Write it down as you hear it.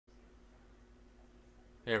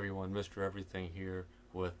Hey everyone, Mr. Everything here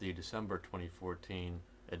with the December 2014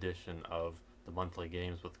 edition of the monthly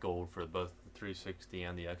games with gold for both the 360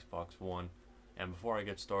 and the Xbox One. And before I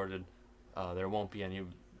get started, there won't be any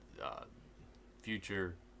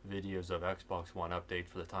future videos of Xbox One updates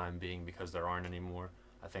for the time being because there aren't anymore.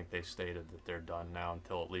 I think they stated that they're done now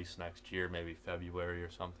until at least next year, maybe February or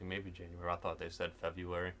something, maybe January. I thought they said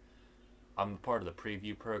February. I'm part of the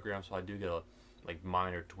preview program, so I do get like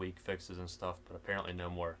minor tweak fixes and stuff, but apparently no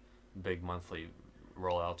more big monthly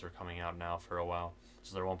rollouts are coming out now for a while,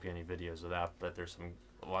 so there won't be any videos of that. But there's some,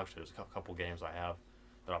 well, actually there's a couple games I have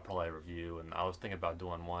that I'll probably review, and I was thinking about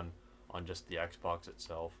doing one on just the Xbox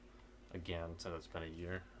itself again, since it's been a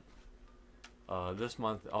year. This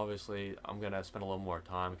month, obviously, I'm gonna spend a little more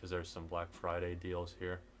time because there's some Black Friday deals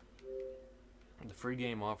here. The free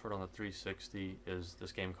game offered on the 360 is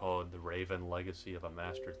this game called The Raven Legacy of a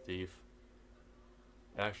Master Thief.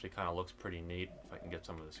 It actually kind of looks pretty neat if I can get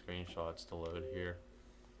some of the screenshots to load here.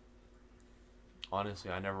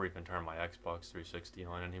 Honestly, I never even turn my Xbox 360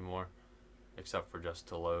 on anymore, except for just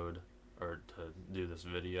to load or to do this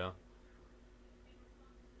video.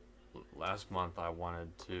 Last month I wanted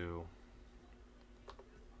to,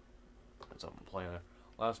 that's what I'm playing.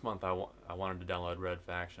 Last month I wanted to download Red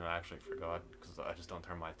Faction. I actually forgot because I just don't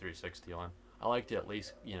turn my 360 on. I like to at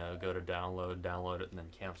least, go to download it, and then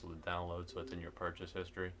cancel the download so it's in your purchase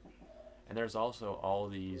history. And there's also all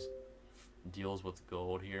these deals with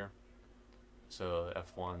gold here. So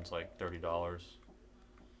F1's like $30.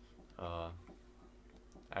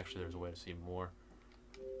 Actually, there's a way to see more.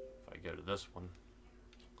 If I go to this one,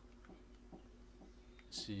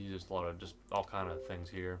 see there's a lot of just all kind of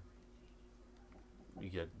things here. You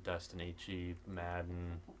get Destiny cheap,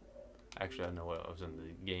 Madden. Actually, I know I was in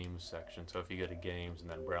the games section, so if you go to games and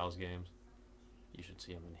then browse games, you should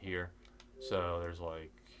see them in here. So there's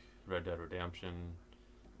like Red Dead Redemption,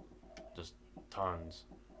 just tons.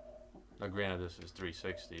 Now granted, this is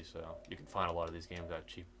 360, so you can find a lot of these games that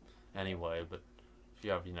cheap anyway, but if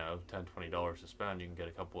you have, $10–20 to spend, you can get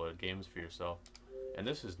a couple of games for yourself. And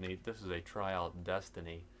this is neat. This is a tryout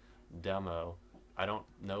Destiny demo. I don't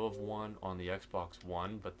know of one on the Xbox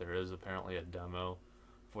One, but there is apparently a demo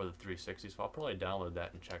for the 360, so I'll probably download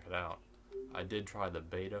that and check it out. I did try the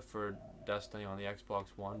beta for Destiny on the Xbox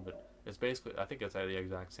One, but it's basically, I think it's the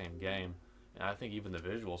exact same game, and I think even the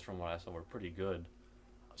visuals from what I saw were pretty good.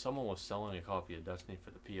 Someone was selling a copy of Destiny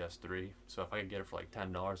for the PS3, so if I could get it for like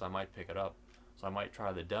 $10, I might pick it up. So I might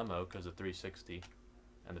try the demo because the 360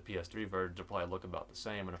 and the PS3 versions will probably look about the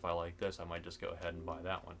same, and if I like this, I might just go ahead and buy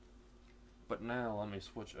that one. But now let me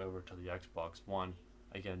switch over to the Xbox One.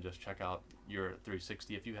 Again, just check out your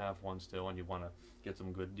 360 if you have one still and you want to get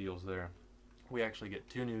some good deals there. We actually get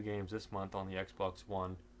 2 new games this month on the Xbox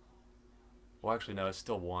One. Well, actually, no, it's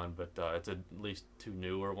still one, but it's at least 2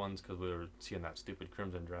 newer ones because we were seeing that stupid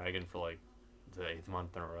Crimson Dragon for like the 8th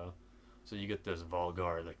month in a row. So you get this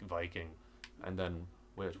Volgar, like Viking, and then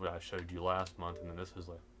which I showed you last month, and then this is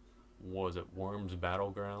like, what was it, Worms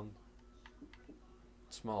Battleground?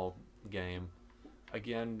 Small game.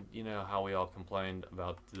 Again, you know how we all complained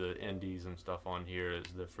about the indies and stuff on here is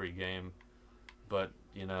the free game, but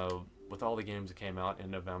with all the games that came out in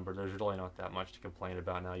November, there's really not that much to complain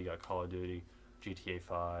about now. You got Call of Duty, GTA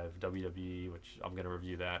 5, WWE, which I'm going to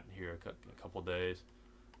review that here in a couple days.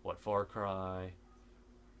 Far Cry,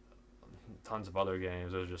 tons of other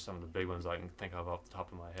games. Those are just some of the big ones I can think of off the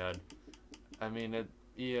top of my head. I mean,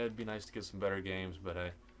 it'd be nice to get some better games, but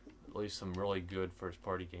at least some really good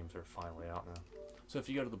first-party games are finally out now. So if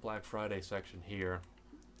you go to the Black Friday section here,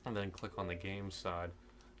 and then click on the games side,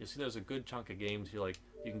 you see there's a good chunk of games here. Like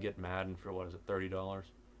you can get Madden for what is it, $30,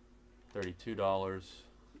 $32,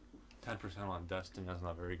 10% on Destiny. That's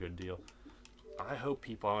not a very good deal. I hope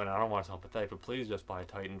people, and I don't want to sound pathetic, but please just buy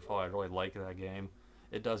Titanfall. I really like that game.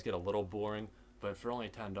 It does get a little boring, but for only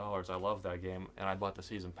 $10, I love that game. And I bought the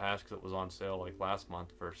season pass because it was on sale like last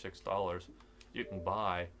month for $6. You can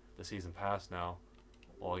buy the season pass now.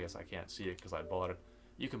 Well, I guess I can't see it because I bought it.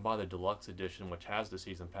 You can buy the deluxe edition, which has the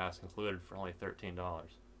season pass included, for only $13.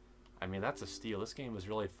 I mean, that's a steal. This game is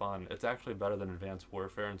really fun. It's actually better than Advanced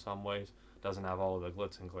Warfare in some ways. Doesn't have all of the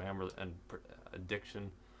glitz and glamour and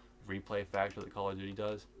addiction replay factor that Call of Duty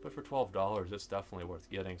does. But for $12, it's definitely worth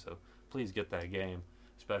getting. So please get that game,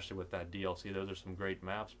 especially with that DLC. Those are some great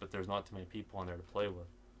maps, but there's not too many people on there to play with.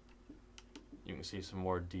 You can see some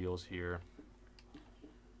more deals here.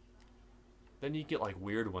 Then you get like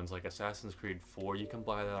weird ones like Assassin's Creed 4. You can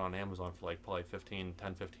buy that on Amazon for like probably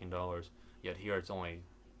 $15. Yet here it's only,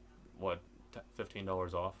 what,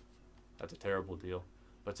 $15 off? That's a terrible deal.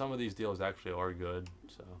 But some of these deals actually are good.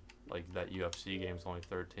 So like that UFC game's only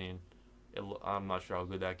 $13. I'm not sure how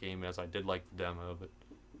good that game is. I did like the demo, but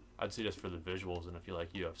I'd see just for the visuals, and if you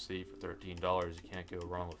like UFC for $13, you can't go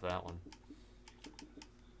wrong with that one.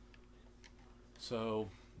 So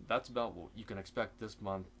that's about what you can expect this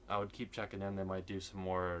month. I would keep checking in. They might do some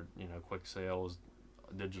more, quick sales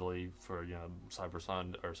digitally for, Cyber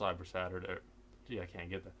Sun or Cyber Saturday. Gee, I can't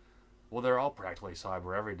get that. Well, they're all practically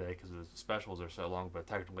Cyber every day because the specials are so long, but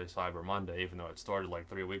technically Cyber Monday, even though it started like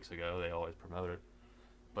 3 weeks ago, they always promote it.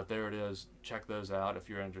 But there it is. Check those out if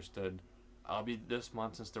you're interested. I'll be this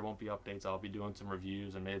month, since there won't be updates, I'll be doing some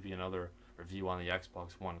reviews and maybe another review on the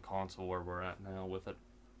Xbox One console where we're at now with it.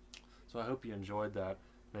 So I hope you enjoyed that.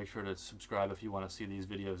 Make sure to subscribe if you want to see these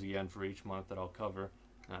videos again for each month that I'll cover.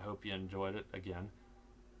 And I hope you enjoyed it again.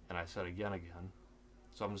 And I said again.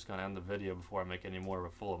 So I'm just going to end the video before I make any more of a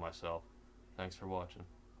fool of myself. Thanks for watching.